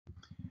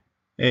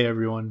Hey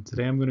everyone,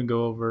 today I'm going to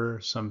go over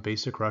some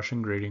basic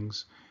Russian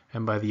greetings,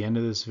 and by the end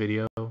of this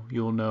video,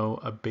 you'll know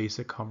a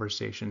basic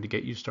conversation to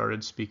get you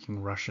started speaking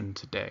Russian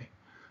today.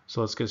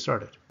 So let's get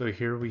started. So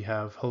here we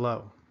have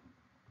hello.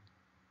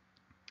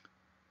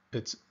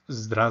 It's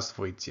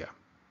здравствуйте.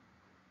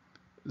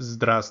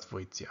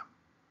 Здравствуйте.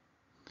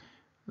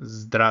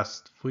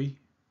 Здравствуйте.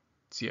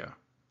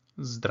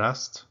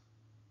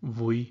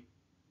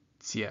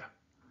 Здравствуйте.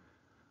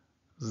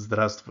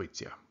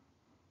 Здравствуйте.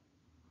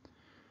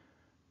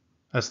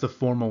 That's the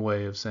formal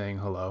way of saying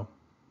hello.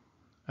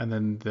 And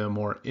then the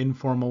more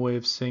informal way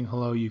of saying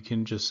hello, you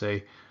can just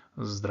say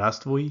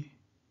здравствуй.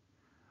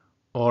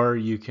 Or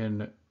you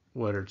can,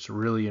 where it's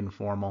really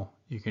informal,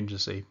 you can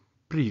just say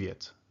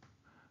привет.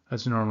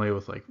 That's normally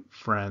with like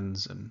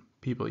friends and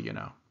people you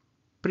know.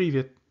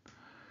 Привет.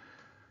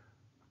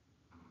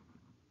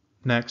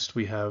 Next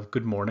we have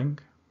good morning.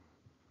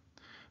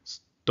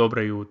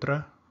 Доброе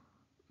утро.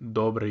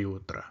 Доброе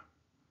утро.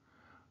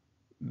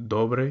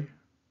 Доброе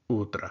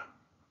утро.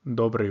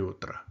 Доброе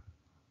утро.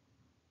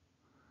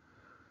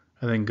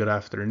 And then good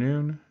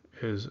afternoon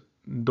is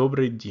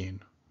добрый день.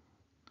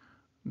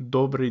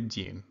 Добрый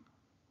день.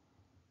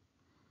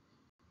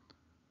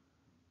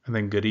 And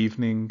then good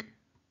evening,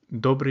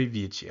 добрый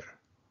вечер.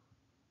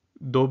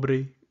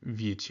 Добрый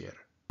вечер.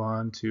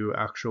 On to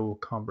actual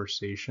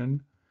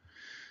conversation.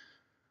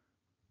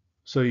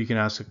 So you can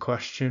ask a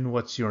question,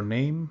 what's your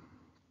name?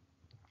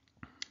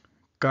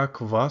 Как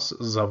вас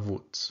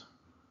зовут?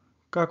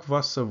 Как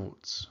вас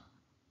зовут?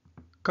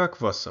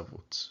 Как вас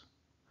зовут?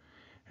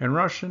 In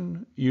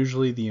Russian,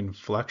 usually the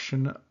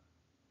inflection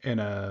in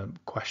a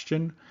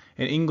question.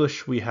 In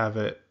English, we have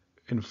it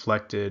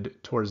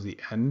inflected towards the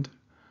end.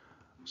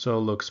 So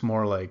it looks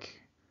more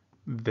like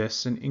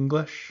this in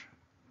English.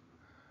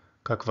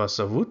 Как вас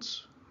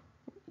зовут?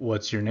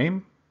 What's your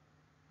name?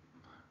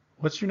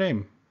 What's your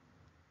name?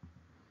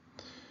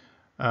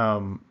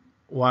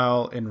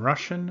 While in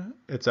Russian,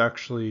 it's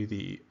actually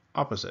the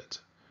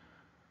opposite.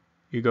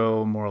 You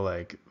go more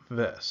like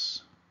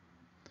this.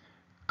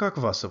 Как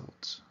вас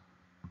зовут?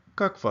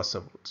 Как вас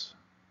зовут?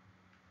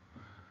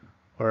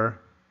 Or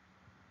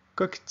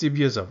как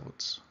тебя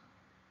зовут?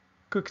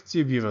 Как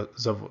тебя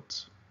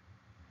зовут?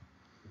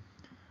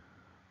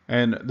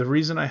 And the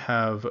reason I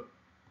have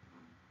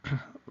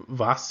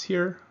vas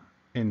here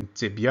in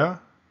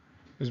тебя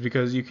is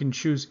because you can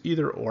choose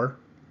either or.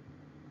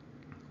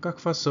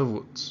 Как вас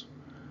зовут?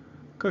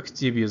 Как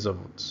тебя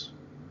зовут?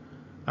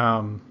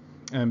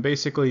 And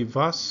basically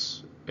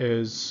вас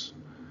is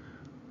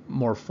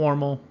more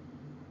formal.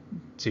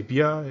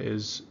 Тебя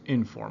is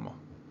informal.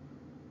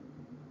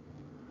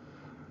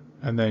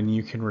 And then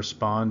you can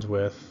respond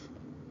with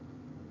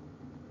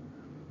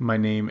my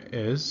name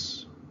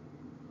is.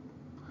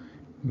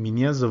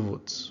 Меня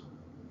зовут.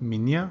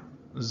 Меня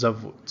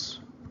зовут.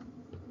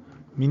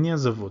 Меня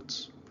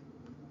зовут.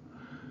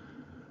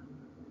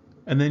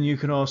 And then you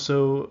can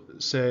also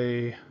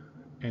say,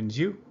 and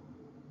you.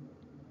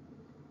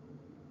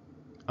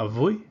 А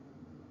вы.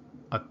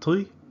 А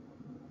ты.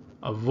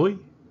 А вы.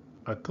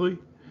 А ты.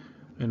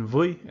 And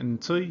вы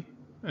and ты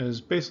is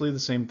basically the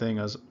same thing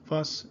as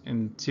вас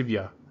and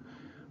тебя,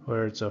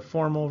 where it's a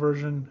formal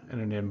version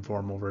and an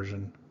informal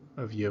version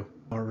of you.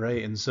 All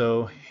right, and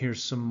so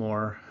here's some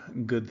more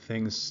good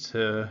things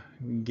to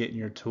get in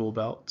your tool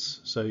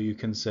belts. So you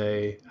can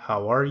say,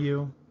 how are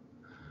you?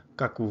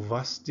 Как у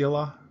вас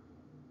дела?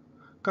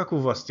 Как у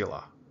вас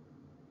дела?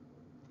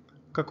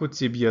 Как у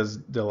тебя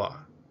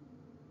дела?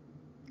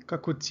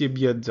 Как у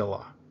тебя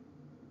дела?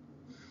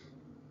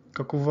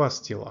 Как у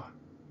вас дела?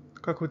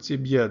 Как у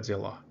тебя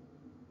дела?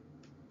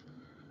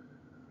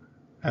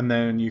 And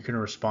then you can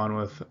respond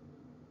with,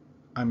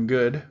 I'm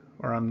good,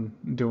 or I'm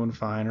doing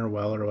fine, or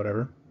well, or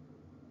whatever.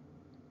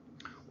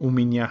 У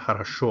меня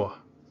хорошо.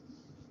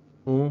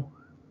 У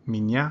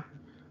меня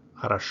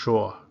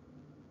хорошо.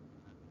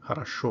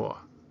 Хорошо.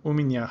 У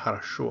меня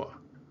хорошо.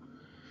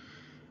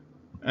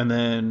 And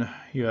then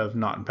you have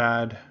not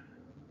bad.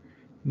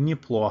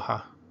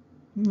 Неплохо.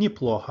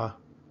 Неплохо.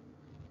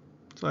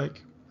 It's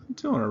like, I'm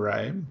doing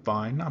alright,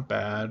 fine, not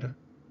bad.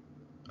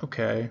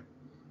 Okay.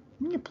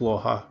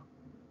 Неплохо.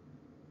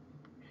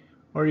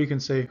 Or you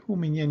can say, у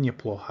меня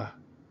неплохо.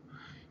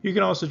 You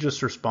can also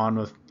just respond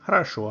with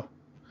хорошо.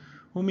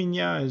 У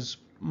меня is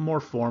more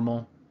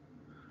formal.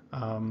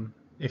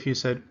 If you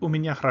said у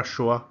меня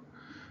хорошо,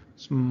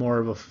 it's more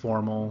of a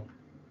formal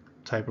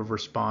type of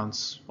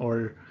response.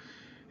 Or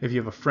if you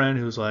have a friend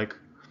who's like,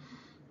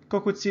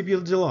 как у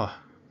тебя дела?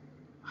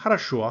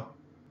 Хорошо.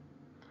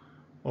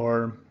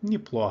 Or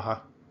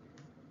неплохо.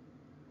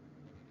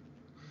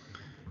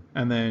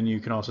 And then you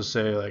can also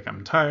say like,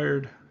 I'm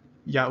tired.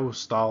 Я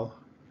устал.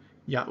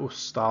 Я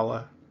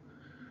устала.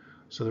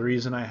 So the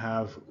reason I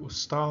have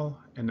устал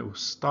and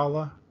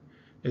устала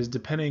is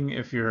depending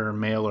if you're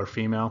male or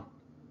female.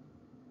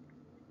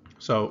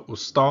 So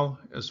устал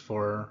is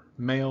for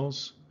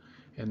males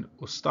and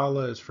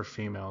устала is for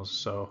females.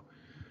 So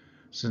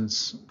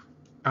since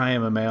I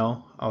am a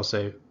male, I'll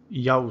say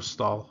я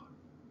устал.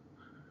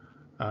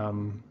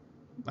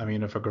 I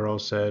mean, if a girl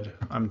said,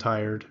 I'm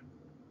tired,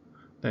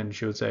 then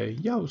she would say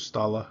 "Я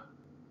устала."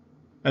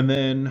 And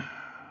then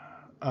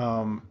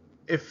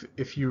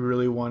if you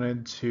really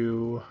wanted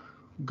to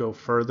go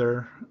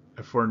further,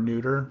 if we're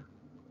neuter,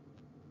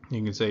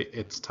 you can say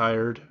 "it's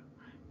tired."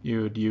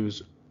 You would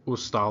use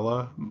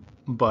 "устала,"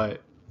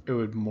 but it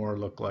would more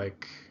look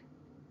like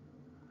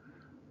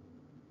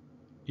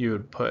you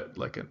would put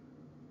like an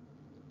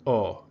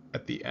 "o"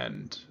 at the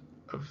end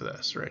of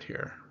this right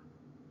here.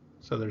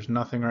 So there's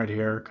nothing right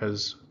here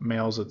because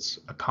males it's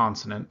a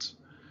consonant.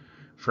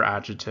 For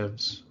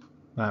adjectives,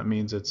 that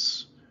means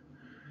it's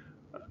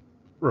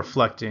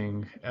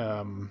reflecting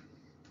a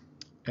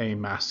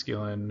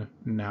masculine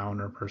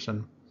noun or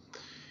person.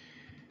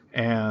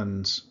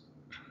 And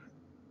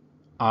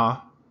a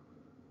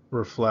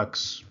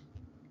reflects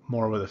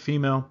more with a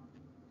female,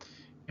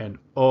 and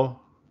o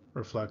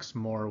reflects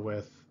more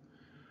with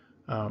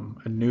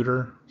a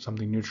neuter,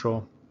 something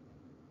neutral.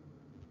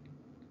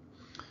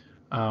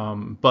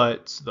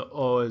 But the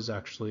o is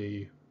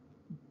actually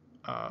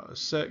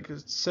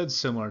said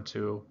similar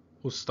to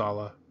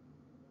устала.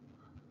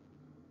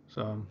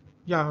 So,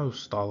 yeah,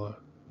 устала.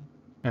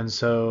 And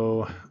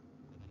so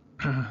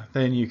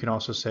then you can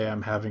also say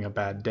I'm having a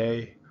bad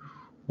day.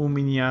 У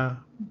меня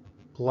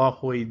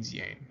плохой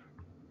день.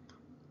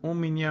 У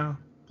меня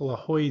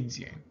плохой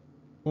день.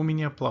 У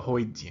меня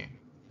плохой день.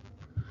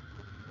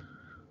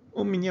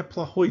 У меня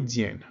плохой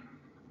день.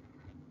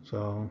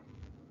 So,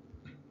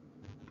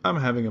 I'm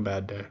having a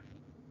bad day.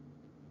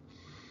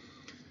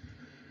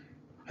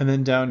 And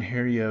then down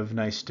here you have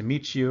nice to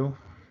meet you.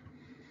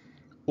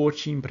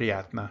 Очень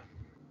приятно.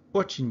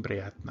 Очень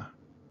приятно.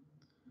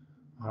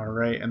 All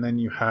right, and then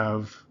you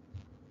have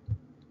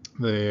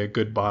the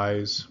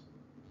goodbyes,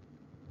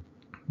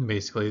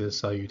 basically the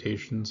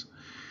salutations.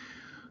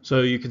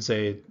 So you can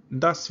say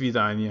До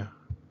свидания.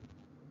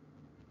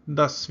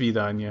 До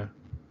свидания.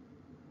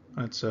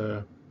 That's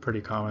a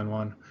pretty common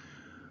one.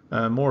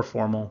 More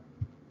formal.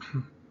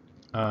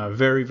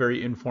 Very,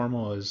 very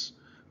informal is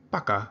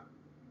Пока.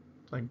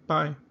 Like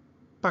bye.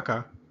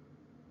 Пока.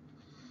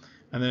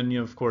 And then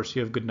of course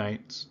you have good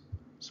nights.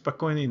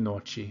 Спокойной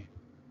ночи.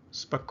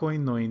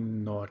 Спокойной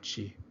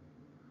ночи.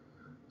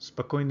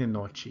 Спокойной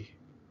ночи.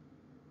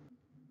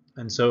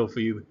 And so if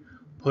we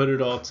put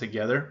it all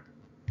together,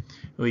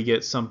 we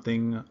get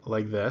something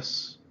like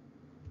this.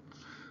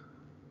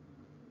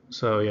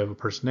 So you have a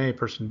person A,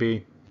 person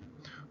B.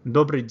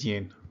 Добрый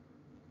день.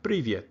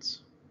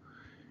 Привет.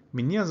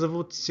 Меня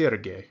зовут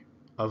Сергей.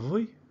 А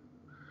вы?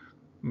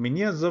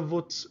 Меня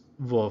зовут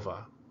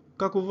Вова.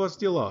 Как у вас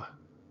дела?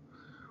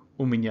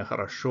 У меня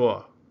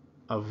хорошо.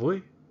 А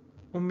вы?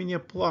 У меня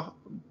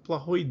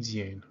плохой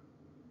день.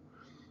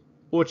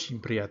 Очень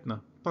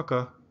приятно.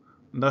 Пока.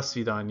 До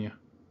свидания.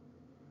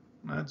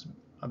 That's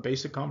a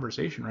basic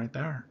conversation right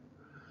there.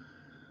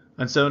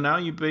 And so now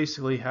you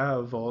basically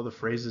have all the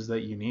phrases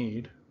that you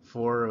need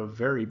for a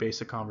very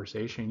basic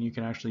conversation. You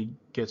can actually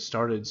get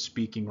started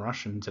speaking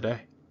Russian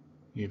today,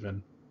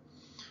 even.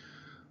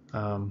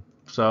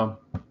 So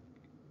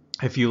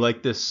if you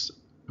like this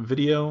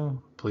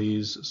video,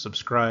 please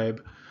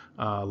subscribe,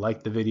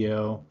 like the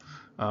video,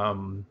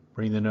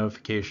 ring the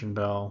notification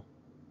bell.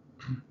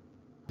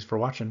 Thanks for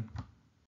watching.